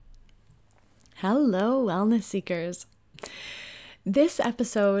Hello, wellness seekers. This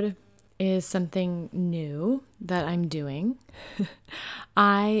episode is something new that I'm doing.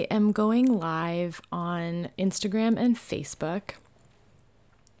 I am going live on Instagram and Facebook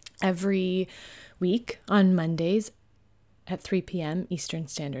every week on Mondays at 3 p.m. Eastern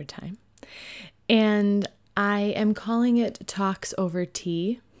Standard Time. And I am calling it Talks Over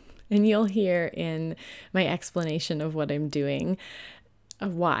Tea. And you'll hear in my explanation of what I'm doing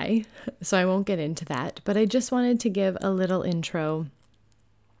why, so I won't get into that, but I just wanted to give a little intro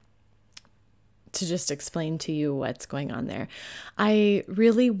to just explain to you what's going on there. I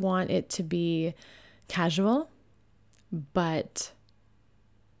really want it to be casual, but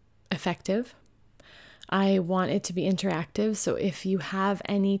effective. I want it to be interactive, so if you have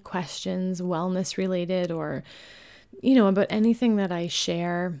any questions, wellness related, or, about anything that I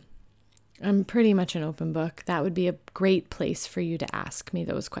share, I'm pretty much an open book. That would be a great place for you to ask me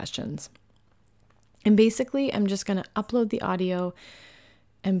those questions. And basically, I'm just going to upload the audio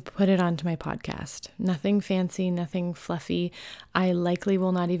and put it onto my podcast. Nothing fancy, nothing fluffy. I likely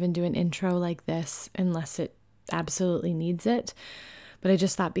will not even do an intro like this unless it absolutely needs it. But I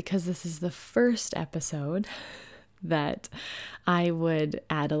just thought because this is the first episode that I would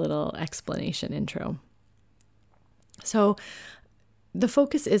add a little explanation intro. So the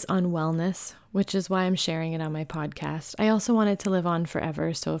focus is on wellness, which is why I'm sharing it on my podcast. I also want it to live on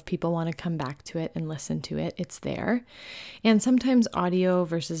forever, so if people want to come back to it and listen to it, it's there. And sometimes audio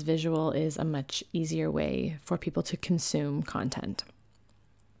versus visual is a much easier way for people to consume content.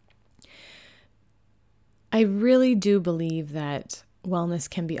 I really do believe that wellness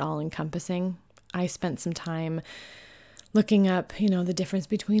can be all-encompassing. I spent some time looking up, the difference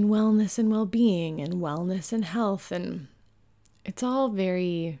between wellness and well-being and wellness and health, and it's all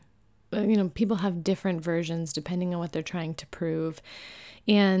very, people have different versions depending on what they're trying to prove.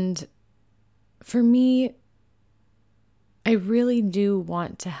 And for me, I really do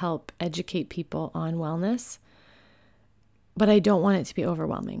want to help educate people on wellness, but I don't want it to be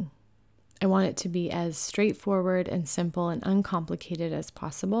overwhelming. I want it to be as straightforward and simple and uncomplicated as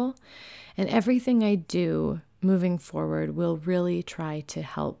possible. And everything I do moving forward will really try to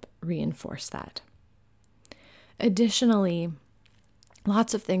help reinforce that. Additionally,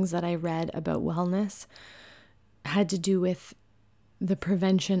 lots of things that I read about wellness had to do with the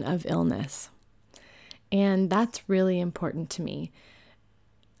prevention of illness. And that's really important to me.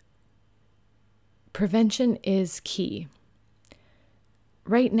 Prevention is key.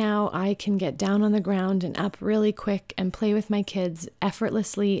 Right now, I can get down on the ground and up really quick and play with my kids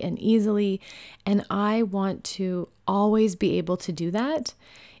effortlessly and easily. And I want to always be able to do that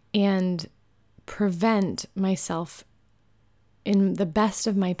and prevent myself in the best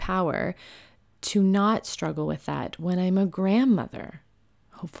of my power to not struggle with that when I'm a grandmother,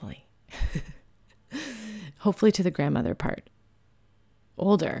 hopefully. Hopefully to the grandmother part.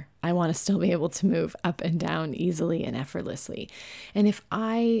 Older, I want to still be able to move up and down easily and effortlessly. And if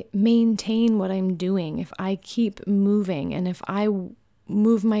I maintain what I'm doing, if I keep moving, and if I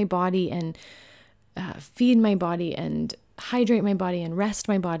move my body and feed my body and hydrate my body and rest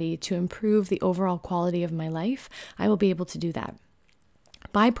my body to improve the overall quality of my life, I will be able to do that.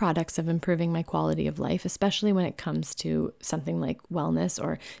 Byproducts of improving my quality of life, especially when it comes to something like wellness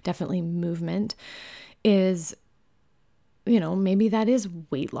or definitely movement, is, maybe that is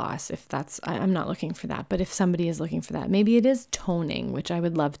weight loss. If that's, I'm not looking for that, but if somebody is looking for that, maybe it is toning, which I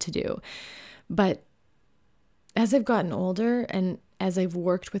would love to do. But as I've gotten older and as I've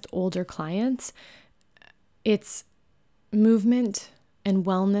worked with older clients, it's movement and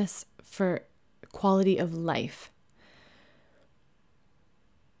wellness for quality of life.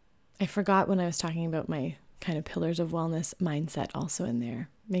 I forgot when I was talking about my kind of pillars of wellness, mindset also in there,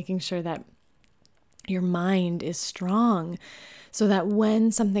 making sure that your mind is strong so that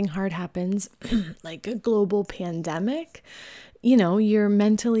when something hard happens, like a global pandemic, you're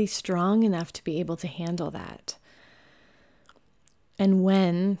mentally strong enough to be able to handle that. And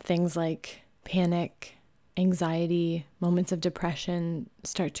when things like panic, anxiety, moments of depression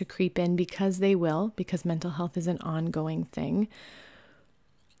start to creep in, because they will, because mental health is an ongoing thing,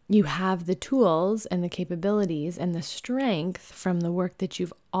 you have the tools and the capabilities and the strength from the work that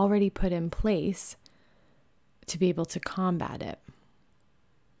you've already put in place to be able to combat it.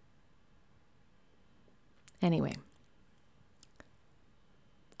 Anyway,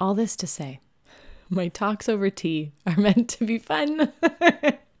 all this to say, my talks over tea are meant to be fun.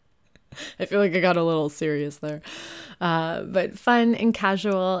 I feel like I got a little serious there, but fun and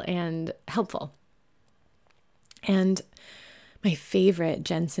casual and helpful. And my favorite,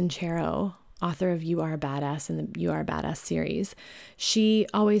 Jen Sincero, author of You Are a Badass and the You Are a Badass series, she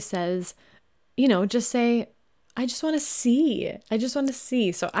always says, just say, I just want to see. I just want to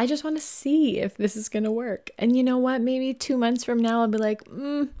see. So I just want to see if this is going to work. And you know what? Maybe 2 months from now, I'll be like,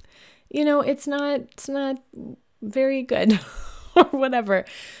 it's not very good or whatever.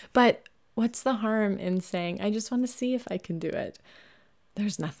 But what's the harm in saying, I just want to see if I can do it?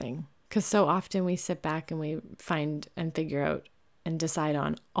 There's nothing. Because so often we sit back and we find and figure out and decide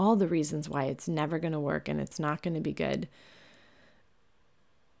on all the reasons why it's never going to work and it's not going to be good.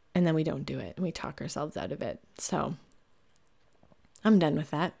 And then we don't do it and we talk ourselves out of it. So I'm done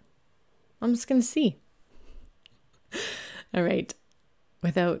with that. I'm just going to see. All right.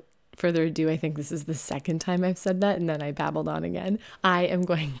 Without further ado, I think this is the second time I've said that and then I babbled on again. I am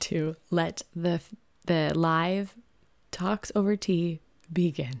going to let the live Talks Over Tea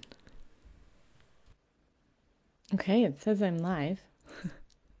begin. Okay, it says I'm live.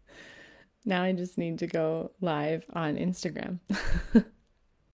 Now I just need to go live on Instagram.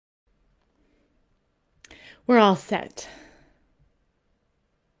 We're all set.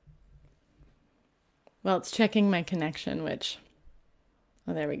 Well, it's checking my connection,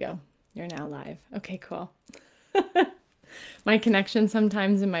 oh, there we go. You're now live. Okay, cool. My connection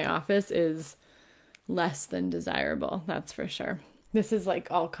sometimes in my office is less than desirable, that's for sure. This is like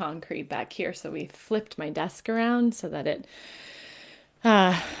all concrete back here, so we flipped my desk around so that it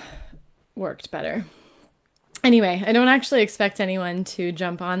worked better. Anyway, I don't actually expect anyone to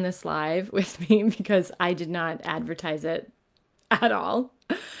jump on this live with me because I did not advertise it at all.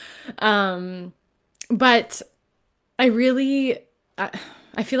 But I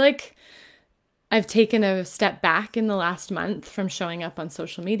feel like I've taken a step back in the last month from showing up on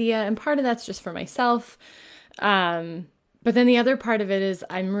social media, and part of that's just for myself. But then the other part of it is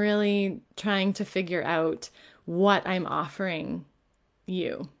I'm really trying to figure out what I'm offering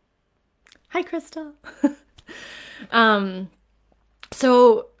you. Hi, Crystal.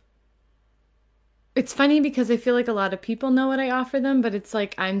 So it's funny because I feel like a lot of people know what I offer them, but it's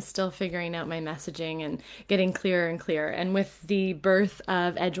like I'm still figuring out my messaging and getting clearer and clearer. And with the birth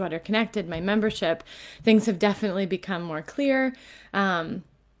of Edgewater Connected, my membership, things have definitely become more clear.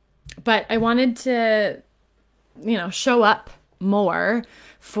 But I wanted to show up more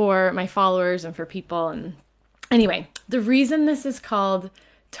for my followers and for people. And anyway, the reason this is called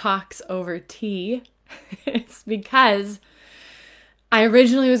Talks Over Tea is because I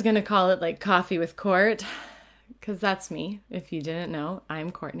originally was going to call it like Coffee with Court, because that's me. If you didn't know,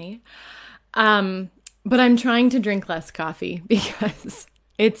 I'm Courtney. But I'm trying to drink less coffee because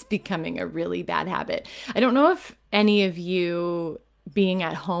it's becoming a really bad habit. I don't know if any of you being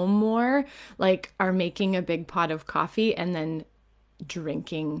at home more, like, are making a big pot of coffee and then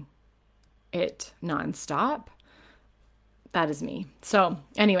drinking it nonstop. That is me. So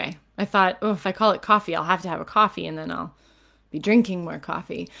anyway, I thought, if I call it coffee, I'll have to have a coffee and then I'll be drinking more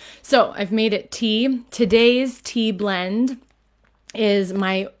coffee. So I've made it tea. Today's tea blend is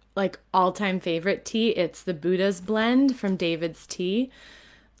my all-time favorite tea. It's the Buddha's Blend from David's Tea.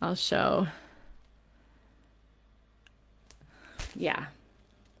 I'll show. Yeah,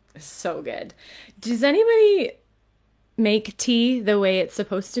 so good. Does anybody make tea the way it's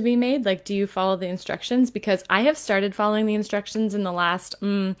supposed to be made? Like, do you follow the instructions? Because I have started following the instructions in the last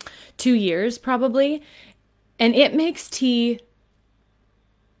 2 years probably, and it makes tea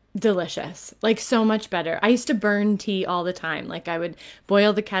delicious, like so much better. I used to burn tea all the time. Like, I would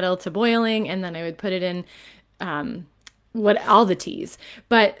boil the kettle to boiling and then I would put it in all the teas.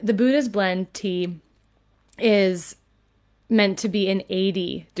 But the Buddha's Blend tea is meant to be in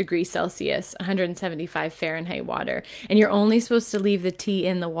 80 degrees Celsius, 175 Fahrenheit water. And you're only supposed to leave the tea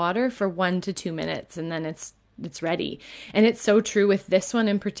in the water for 1 to 2 minutes and then it's ready. And it's so true with this one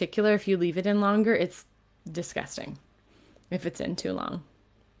in particular. If you leave it in longer, it's disgusting if it's in too long.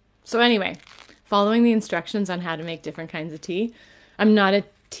 So anyway, following the instructions on how to make different kinds of tea. I'm not a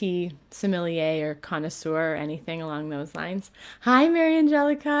tea sommelier or connoisseur or anything along those lines. Hi, Mary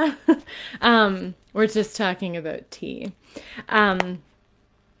Angelica. We're just talking about tea. Yeah,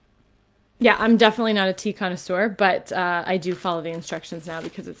 I'm definitely not a tea connoisseur, but I do follow the instructions now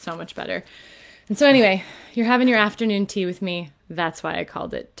because it's so much better. And so anyway, you're having your afternoon tea with me. That's why I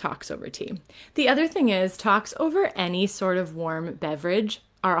called it Talks Over Tea. The other thing is, talks over any sort of warm beverage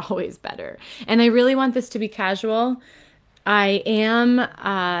are always better. And I really want this to be casual. I am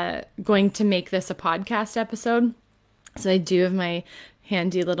going to make this a podcast episode. So I do have my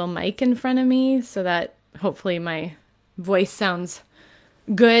handy little mic in front of me so that hopefully my voice sounds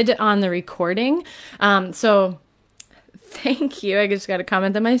good on the recording. So thank you. I just got a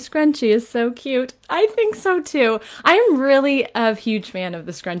comment that my scrunchie is so cute. I think so too. I'm really a huge fan of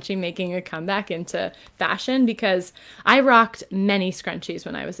the scrunchie making a comeback into fashion because I rocked many scrunchies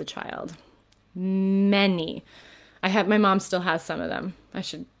when I was a child. many. My mom still has some of them. I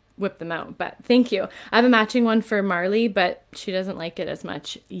should whip them out, but thank you. I have a matching one for Marley, but she doesn't like it as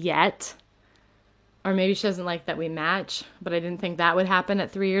much yet. Or maybe she doesn't like that we match, but I didn't think that would happen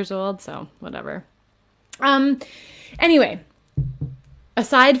at 3 years old, so whatever. Anyway,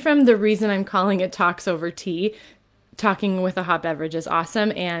 aside from the reason I'm calling it Talks Over Tea, talking with a hot beverage is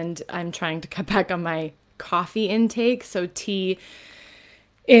awesome, and I'm trying to cut back on my coffee intake, so tea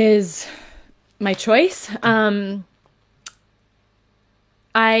is my choice. Now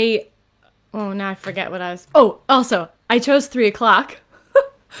I forget what I was... Oh, also, I chose 3 o'clock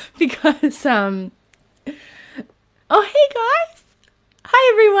because... Oh, hey guys!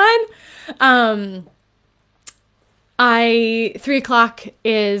 Hi everyone! 3 o'clock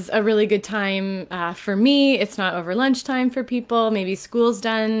is a really good time for me. It's not over lunchtime for people. Maybe school's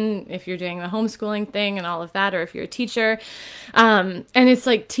done if you're doing the homeschooling thing and all of that, or if you're a teacher. And it's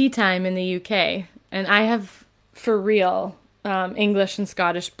like tea time in the UK. And I have, for real, English and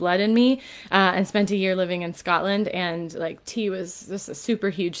Scottish blood in me, and spent a year living in Scotland. And like tea was just a super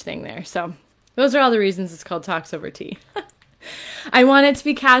huge thing there. So those are all the reasons it's called Talks Over Tea. I want it to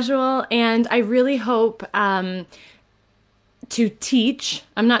be casual, and I really hope to teach.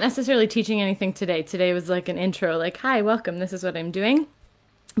 I'm not necessarily teaching anything today. Today was like an intro, like, hi, welcome, this is what I'm doing.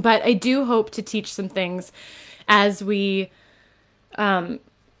 But I do hope to teach some things as we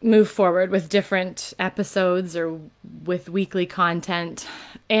move forward with different episodes or with weekly content.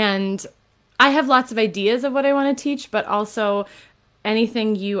 And I have lots of ideas of what I want to teach, but also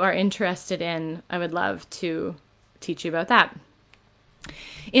anything you are interested in, I would love to teach you about that.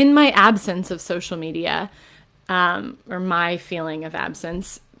 In my absence of social media, or my feeling of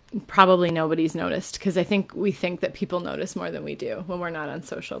absence, probably nobody's noticed, because I think we think that people notice more than we do when we're not on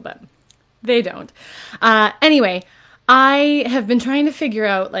social, but they don't. Anyway, I have been trying to figure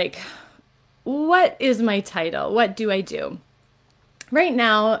out, like, what is my title? What do I do? Right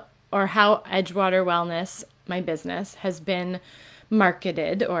now, or how Edgewater Wellness, my business, has been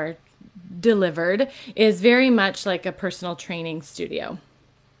marketed or delivered, is very much like a personal training studio.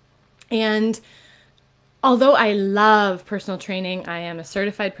 And although I love personal training, I am a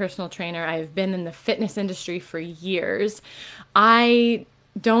certified personal trainer, I've been in the fitness industry for years, I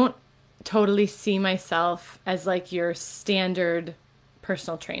don't totally see myself as like your standard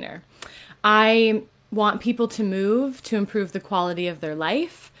personal trainer. I want people to move to improve the quality of their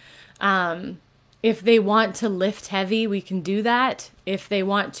life. If they want to lift heavy, we can do that. If they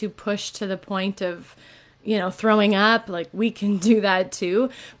want to push to the point of, throwing up, like, we can do that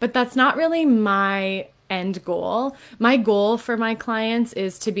too. But that's not really my end goal. My goal for my clients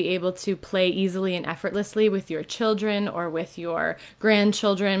is to be able to play easily and effortlessly with your children or with your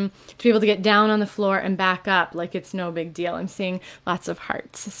grandchildren, to be able to get down on the floor and back up like it's no big deal. I'm seeing lots of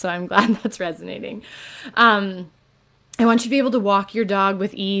hearts, so I'm glad that's resonating. I want you to be able to walk your dog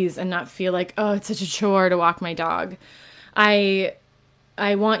with ease and not feel like, oh, it's such a chore to walk my dog. I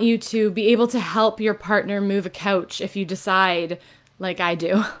want you to be able to help your partner move a couch if you decide, like I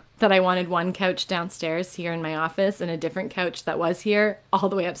do, that I wanted one couch downstairs here in my office and a different couch that was here all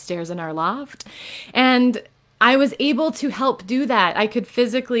the way upstairs in our loft. And I was able to help do that. I could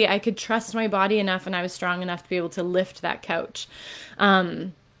trust my body enough, and I was strong enough to be able to lift that couch.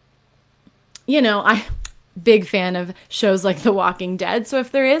 Big fan of shows like The Walking Dead. So if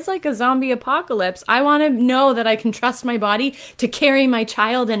there is like a zombie apocalypse, I want to know that I can trust my body to carry my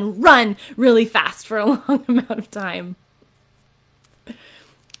child and run really fast for a long amount of time.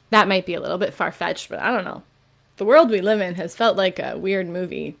 That might be a little bit far-fetched, but I don't know. The world we live in has felt like a weird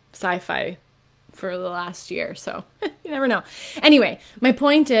movie, sci-fi, for the last year, so you never know. Anyway, my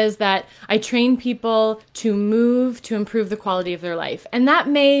point is that I train people to move to improve the quality of their life, and that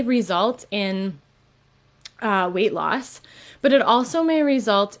may result in weight loss, but it also may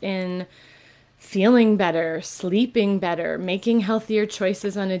result in feeling better, sleeping better, making healthier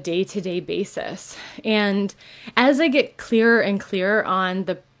choices on a day-to-day basis. And as I get clearer and clearer on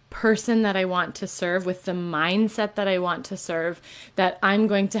the person that I want to serve, with the mindset that I want to serve, that I'm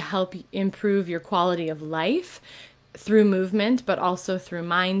going to help improve your quality of life through movement, but also through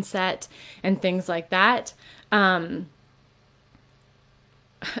mindset and things like that.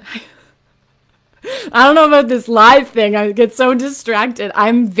 I don't know about this live thing. I get so distracted.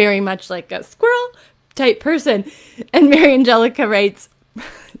 I'm very much like a squirrel type person. And Mary Angelica writes,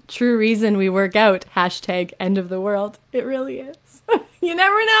 true reason we work out, hashtag end of the world. It really is. You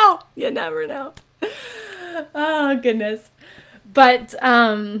never know. You never know. Oh, goodness. But,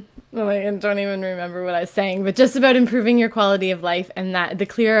 I don't even remember what I was saying, but just about improving your quality of life, and that the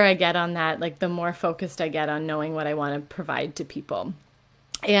clearer I get on that, like the more focused I get on knowing what I want to provide to people.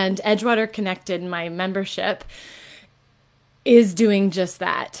 And Edgewater Connected, my membership, is doing just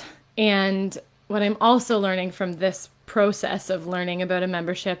that. And what I'm also learning from this process of learning about a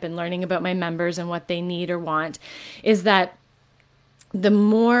membership and learning about my members and what they need or want is that the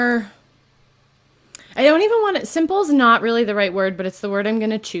more, I don't even want it, simple is not really the right word, but it's the word I'm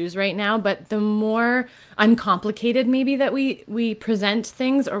going to choose right now. But the more uncomplicated maybe that we present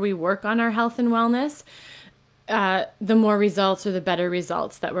things or we work on our health and wellness, the more results or the better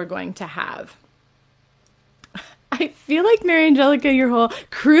results that we're going to have. I feel like Mary Angelica, your whole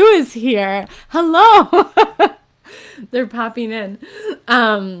crew is here. Hello. They're popping in.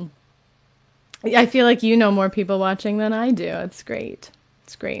 I feel like you know more people watching than I do. It's great.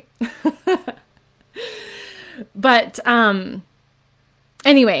 It's great. But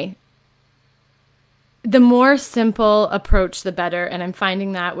anyway, the more simple approach, the better. And I'm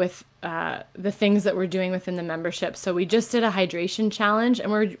finding that with the things that we're doing within the membership. So we just did a hydration challenge,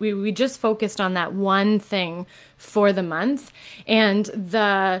 and we just focused on that one thing for the month. And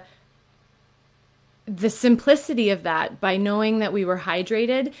the simplicity of that, by knowing that we were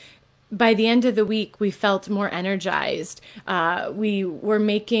hydrated, by the end of the week, we felt more energized. We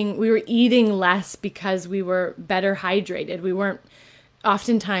were eating less because we were better hydrated. We weren't,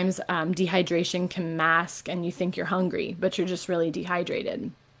 oftentimes dehydration can mask and you think you're hungry, but you're just really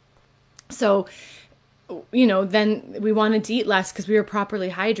dehydrated. So, then we wanted to eat less because we were properly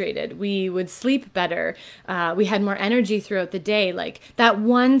hydrated. We would sleep better. We had more energy throughout the day. Like that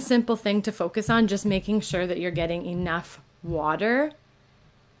one simple thing to focus on, just making sure that you're getting enough water,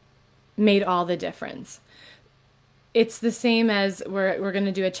 made all the difference. It's the same as we're going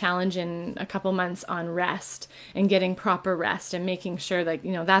to do a challenge in a couple months on rest and getting proper rest and making sure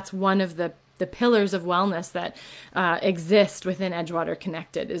that's one of the pillars of wellness that exist within Edgewater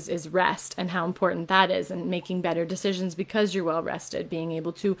Connected is rest, and how important that is, and making better decisions because you're well rested, being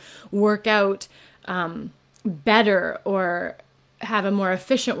able to work out better or have a more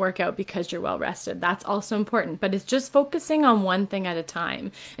efficient workout because you're well rested. That's also important, but it's just focusing on one thing at a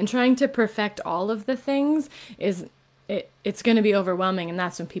time, and trying to perfect all of the things it's going to be overwhelming, and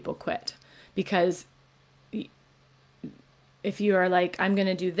that's when people quit. Because if you are like, I'm going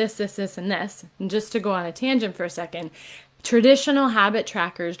to do this, this, this, and this, and just to go on a tangent for a second, traditional habit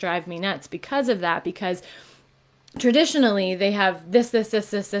trackers drive me nuts because of that, because traditionally they have this, this,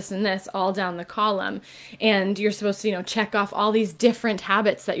 this, this, this, and this all down the column, and you're supposed to, check off all these different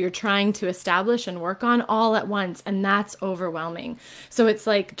habits that you're trying to establish and work on all at once, and that's overwhelming. So it's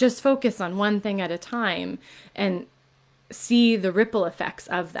like, just focus on one thing at a time and see the ripple effects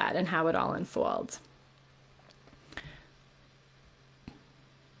of that and how it all unfolds.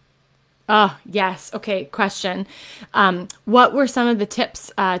 Oh, yes. Okay, question. What were some of the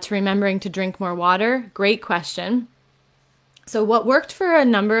tips to remembering to drink more water? Great question. So what worked for a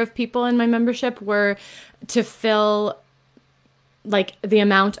number of people in my membership were to fill like the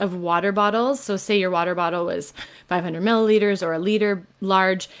amount of water bottles. So say your water bottle was 500 milliliters or a liter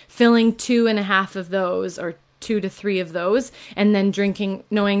large, filling 2.5 of those or 2 to 3 of those, and then drinking,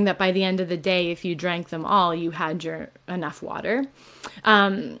 knowing that by the end of the day, if you drank them all, you had your enough water.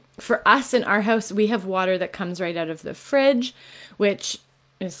 For us in our house, we have water that comes right out of the fridge, which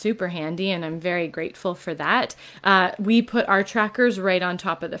is super handy, and I'm very grateful for that. We put our trackers right on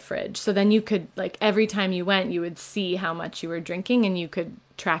top of the fridge. So then you could, like, every time you went, you would see how much you were drinking, and you could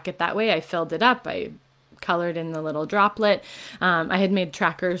track it that way. I filled it up. I colored in the little droplet. I had made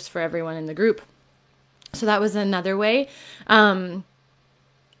trackers for everyone in the group. So that was another way. I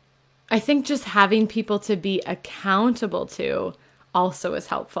think just having people to be accountable to also is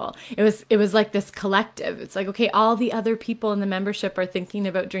helpful. It was like this collective. It's like, okay, all the other people in the membership are thinking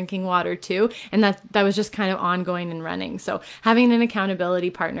about drinking water too. And that was just kind of ongoing and running. So having an accountability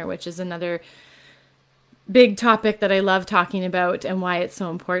partner, which is another big topic that I love talking about and why it's so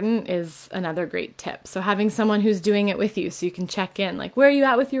important, is another great tip. So having someone who's doing it with you so you can check in, like, where are you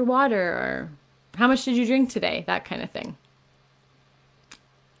at with your water, or how much did you drink today? That kind of thing.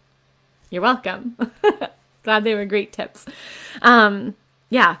 You're welcome. Glad they were great tips.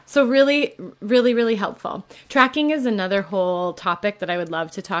 Yeah, so really, really, really helpful. Tracking is another whole topic that I would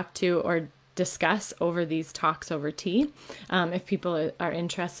love to talk to or discuss over these talks over tea, if people are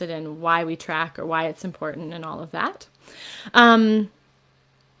interested in why we track or why it's important and all of that.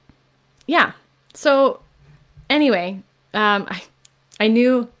 Yeah, so anyway, I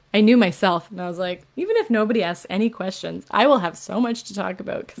knew myself, and I was like, even if nobody asks any questions, I will have so much to talk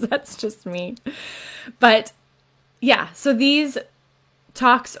about because that's just me. But yeah, so these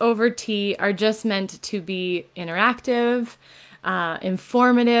talks over tea are just meant to be interactive,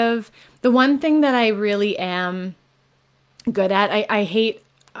 informative. The one thing that I really am good at, I hate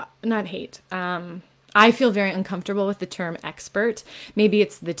not hate. I feel very uncomfortable with the term expert. Maybe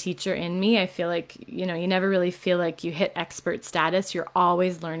it's the teacher in me. I feel like, you never really feel like you hit expert status. You're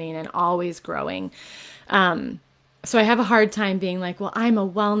always learning and always growing. So I have a hard time being like, well, I'm a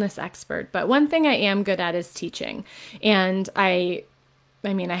wellness expert. But one thing I am good at is teaching. And I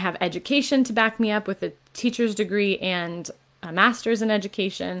have education to back me up with a teacher's degree and a master's in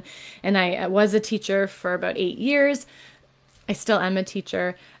education. And I was a teacher for about 8 years. I still am a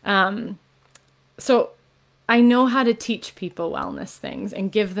teacher. So I know how to teach people wellness things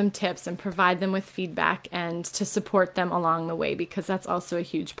and give them tips and provide them with feedback and to support them along the way, because that's also a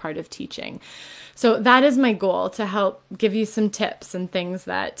huge part of teaching. So that is my goal, to help give you some tips and things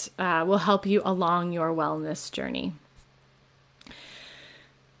that will help you along your wellness journey.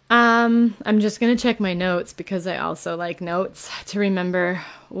 I'm just going to check my notes, because I also like notes to remember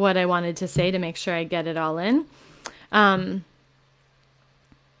what I wanted to say to make sure I get it all in.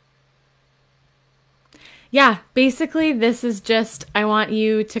 Yeah, basically this is just, I want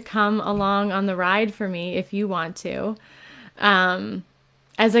you to come along on the ride for me if you want to.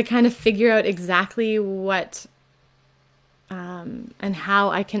 As I kind of figure out exactly what and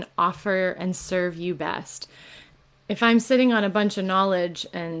how I can offer and serve you best. If I'm sitting on a bunch of knowledge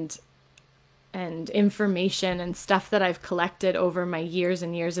and information and stuff that I've collected over my years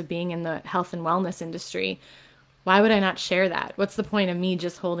and years of being in the health and wellness industry, why would I not share that? What's the point of me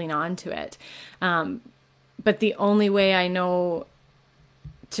just holding on to it? But the only way I know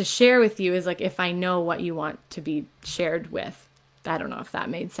to share with you is like if I know what you want to be shared with. I don't know if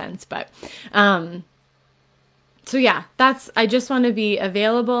that made sense, but so yeah, I just want to be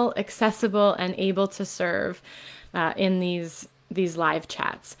available, accessible, and able to serve in these live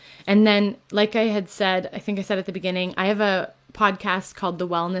chats. And then, like I had said, I think I said at the beginning, I have a podcast called the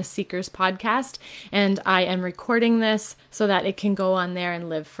Wellness Seekers Podcast, and I am recording this so that it can go on there and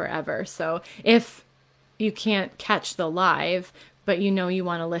live forever. So if you can't catch the live, but you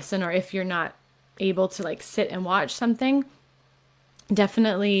want to listen, or if you're not able to like sit and watch something,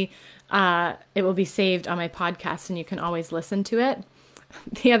 definitely it will be saved on my podcast and you can always listen to it.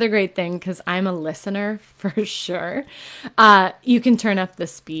 The other great thing, because I'm a listener for sure, you can turn up the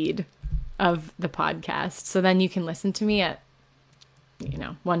speed of the podcast. So then you can listen to me at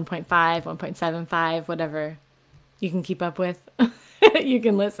 1.5, 1.75, whatever you can keep up with. You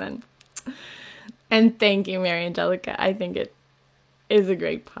can listen. And thank you, Mary Angelica. I think it is a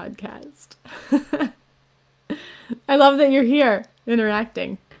great podcast. I love that you're here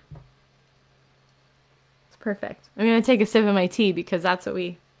interacting. It's perfect. I'm going to take a sip of my tea because that's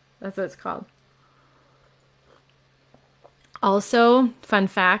what it's called. Also, fun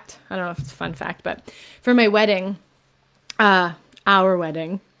fact, I don't know if it's a fun fact, but for my wedding, our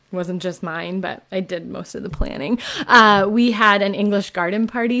wedding, wasn't just mine, but I did most of the planning. We had an English garden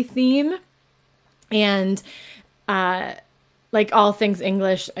party theme. And like all things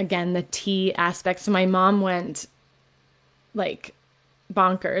English, again, the tea aspect. So my mom went like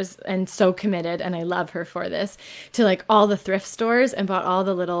bonkers and so committed, and I love her for this, to like all the thrift stores and bought all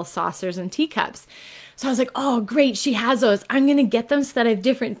the little saucers and teacups. So I was like, oh, great, she has those. I'm going to get them so that I have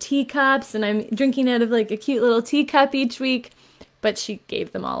different teacups and I'm drinking out of like a cute little teacup each week. But she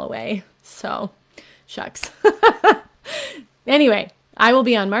gave them all away. So shucks. Anyway. I will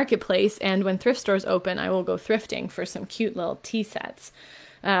be on Marketplace, and when thrift stores open, I will go thrifting for some cute little tea sets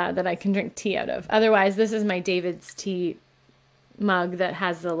that I can drink tea out of. Otherwise, this is my David's tea mug that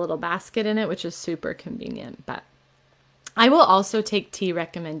has the little basket in it, which is super convenient. But I will also take tea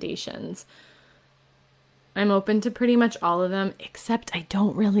recommendations. I'm open to pretty much all of them, except I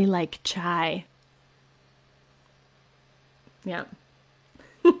don't really like chai. Yeah.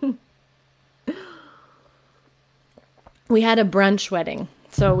 We had a brunch wedding.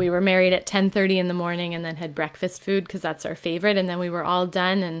 So we were married at 10:30 in the morning and then had breakfast food because that's our favorite. And then we were all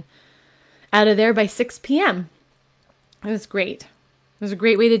done and out of there by 6 p.m. It was great. It was a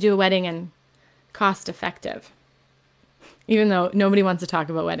great way to do a wedding and cost effective. Even though nobody wants to talk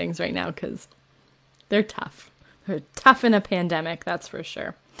about weddings right now because they're tough. They're tough in a pandemic, that's for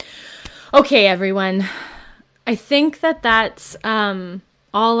sure. Okay, everyone. I think that's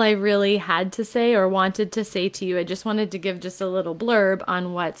all I really had to say or wanted to say to you. I just wanted to give just a little blurb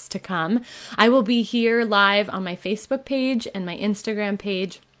on what's to come. I will be here live on my Facebook page and my Instagram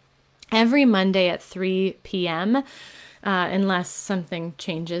page every Monday at 3 p.m. Unless something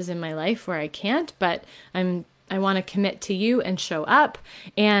changes in my life where I can't, but I want to commit to you and show up.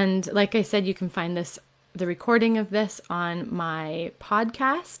 And like I said, you can find the recording of this on my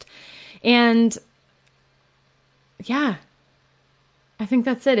podcast. And yeah, I think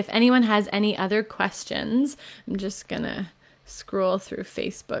that's it. If anyone has any other questions, I'm just going to scroll through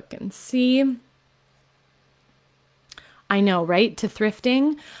Facebook and see. I know, right? To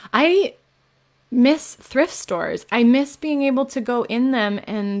thrifting. I miss thrift stores. I miss being able to go in them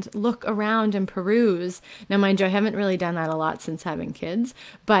and look around and peruse. Now, mind you, I haven't really done that a lot since having kids,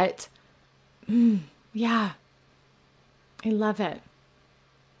 but yeah, I love it.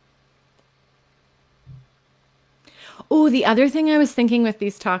 Oh, the other thing I was thinking with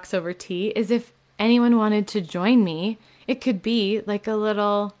these talks over tea is if anyone wanted to join me, it could be like a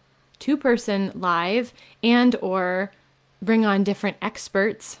little two-person live and or bring on different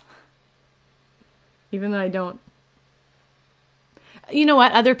experts. Even though I don't. You know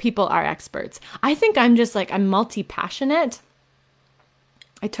what? Other people are experts. I think I'm just like, I'm multi-passionate.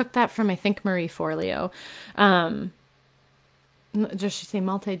 I took that from, I think, Marie Forleo. Does she say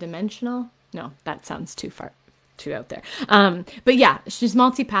multi-dimensional? No, that sounds too out there. But yeah, she's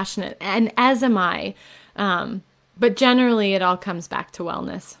multi-passionate, and as am I. But generally, it all comes back to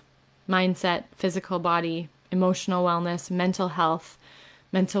wellness, mindset, physical body, emotional wellness, mental health,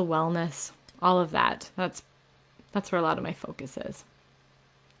 mental wellness, all of that. That's where a lot of my focus is.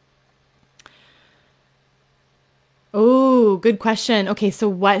 Oh, good question. Okay, so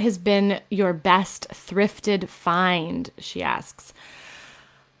what has been your best thrifted find? She asks.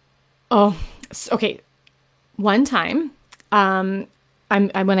 Oh, okay. One time, when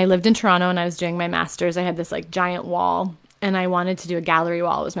I lived in Toronto and I was doing my master's, I had this like giant wall and I wanted to do a gallery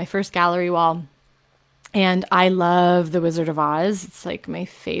wall. It was my first gallery wall. And I love The Wizard of Oz. It's like my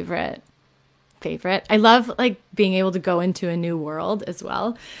favorite. I love like being able to go into a new world as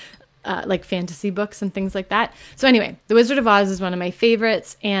well. Like fantasy books and things like that. So anyway, The Wizard of Oz is one of my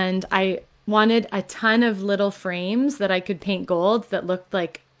favorites. And I wanted a ton of little frames that I could paint gold that looked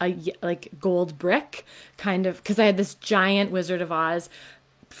like like gold brick kind of, because I had this giant Wizard of Oz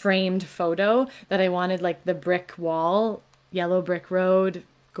framed photo that I wanted like the brick wall, yellow brick road,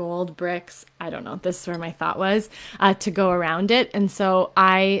 gold bricks. I don't know. This is where my thought was to go around it. And so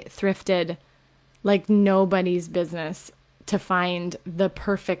I thrifted like nobody's business to find the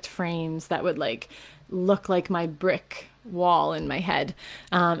perfect frames that would like look like my brick wall in my head.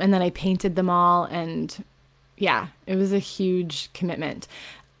 And then I painted them all, and yeah, it was a huge commitment.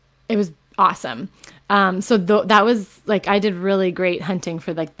 It was awesome. So that was like, I did really great hunting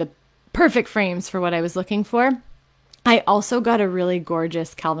for like the perfect frames for what I was looking for. I also got a really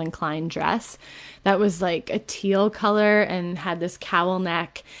gorgeous Calvin Klein dress that was like a teal color and had this cowl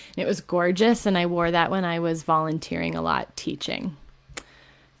neck. And it was gorgeous. And I wore that when I was volunteering a lot teaching,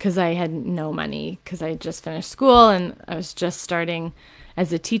 because I had no money, because I had just finished school and I was just starting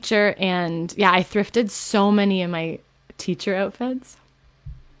as a teacher. And yeah, I thrifted so many of my teacher outfits.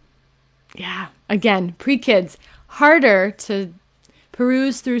 Yeah, again, pre-kids, harder to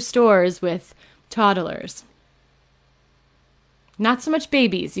peruse through stores with toddlers. Not so much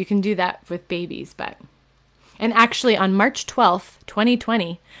babies. You can do that with babies, but... And actually, on March 12th,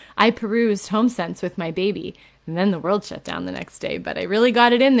 2020, I perused HomeSense with my baby, and then the world shut down the next day, but I really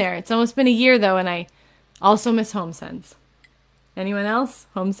got it in there. It's almost been a year, though, and I also miss HomeSense. Anyone else?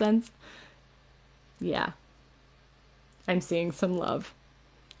 HomeSense? Yeah. I'm seeing some love.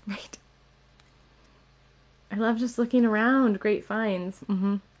 Right. I love just looking around. Great finds.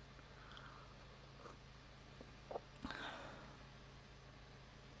 Mm-hmm.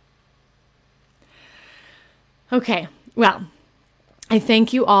 Okay, well, I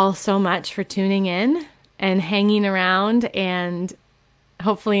thank you all so much for tuning in and hanging around and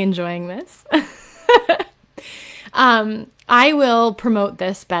hopefully enjoying this. I will promote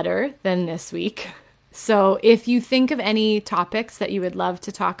this better than this week. So if you think of any topics that you would love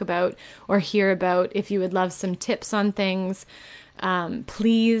to talk about or hear about, if you would love some tips on things,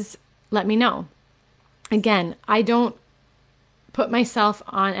 please let me know. Again, I don't put myself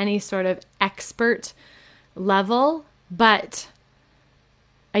on any sort of expert level, but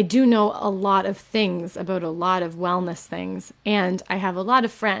I do know a lot of things about a lot of wellness things, and I have a lot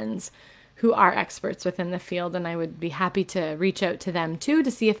of friends who are experts within the field, and I would be happy to reach out to them too to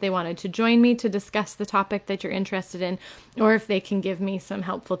see if they wanted to join me to discuss the topic that you're interested in, or if they can give me some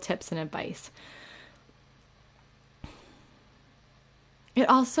helpful tips and advice. It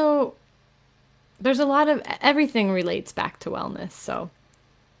also, there's a lot of, everything relates back to wellness, so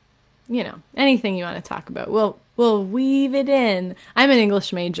you know, anything you want to talk about, we'll weave it in. I'm an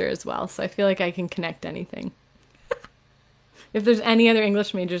English major as well, so I feel like I can connect anything. If there's any other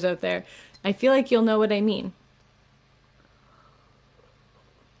English majors out there, I feel like you'll know what I mean.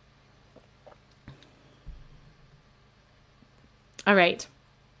 All right.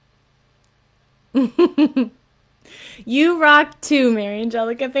 You rock too, Mary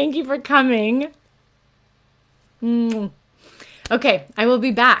Angelica. Thank you for coming. Okay, I will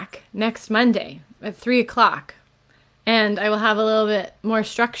be back next Monday at 3 o'clock. And I will have a little bit more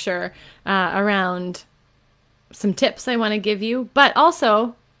structure around some tips I want to give you, but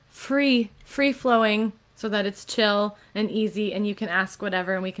also free flowing so that it's chill and easy and you can ask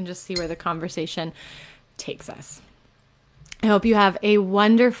whatever and we can just see where the conversation takes us. I hope you have a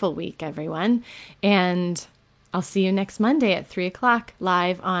wonderful week, everyone. And I'll see you next Monday at 3 o'clock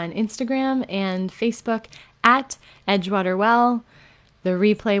live on Instagram and Facebook at Edgewater Well. The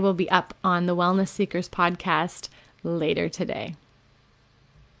replay will be up on the Wellness Seekers podcast later today.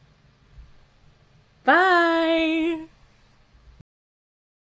 Bye.